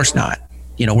course not.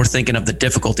 We're thinking of the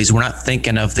difficulties. We're not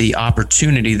thinking of the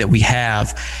opportunity that we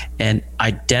have, and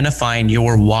identifying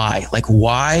your why. Like,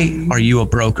 why are you a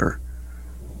broker?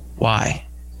 Why?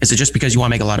 Is it just because you want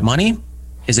to make a lot of money?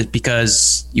 Is it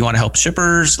because you want to help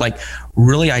shippers? Like,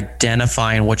 really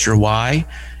identifying what your why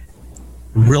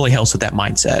really helps with that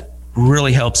mindset,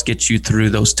 really helps get you through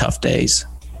those tough days.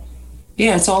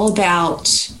 Yeah, it's all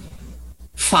about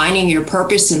finding your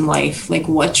purpose in life. Like,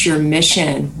 what's your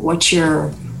mission? What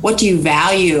do you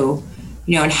value?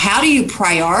 And how do you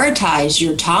prioritize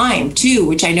your time too,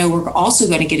 which I know we're also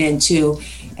going to get into.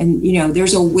 And,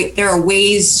 there are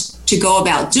ways to go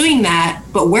about doing that,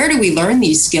 but where do we learn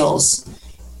these skills?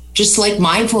 Just like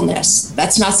mindfulness.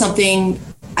 That's not something,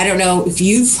 I don't know if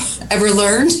you've ever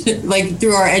learned, like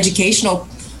through our educational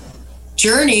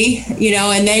journey,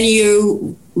 and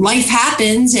then life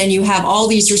happens and you have all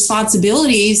these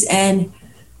responsibilities, and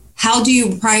how do you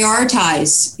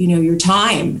prioritize, your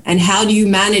time, and how do you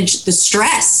manage the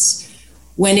stress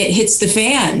when it hits the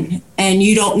fan and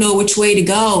you don't know which way to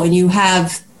go, and you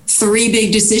have 3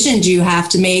 big decisions you have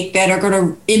to make that are going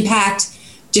to impact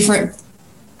different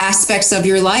aspects of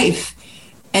your life,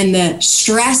 and the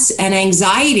stress and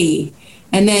anxiety,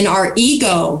 and then our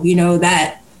ego,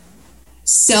 that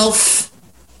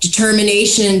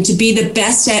self-determination to be the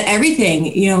best at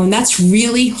everything, and that's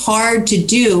really hard to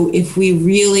do if we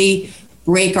really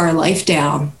break our life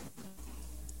down.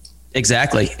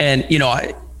 Exactly. And,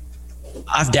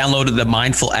 I've downloaded the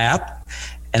Mindful app,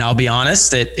 and I'll be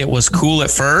honest, it was cool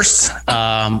at first.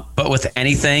 But with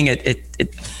anything,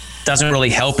 it doesn't really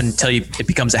help until it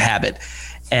becomes a habit.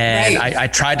 And right. I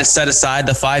tried to set aside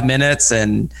the 5 minutes,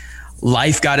 and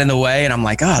life got in the way, and I'm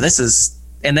like,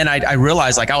 and then I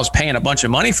realized, like, I was paying a bunch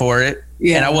of money for it,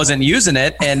 and I wasn't using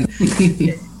it. And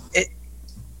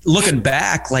looking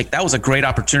back, like, that was a great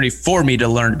opportunity for me to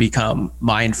learn to become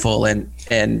mindful.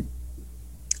 And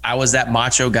I was that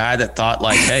macho guy that thought,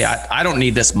 like, hey, I don't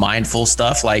need this mindful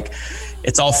stuff. Like,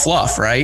 it's all fluff, right?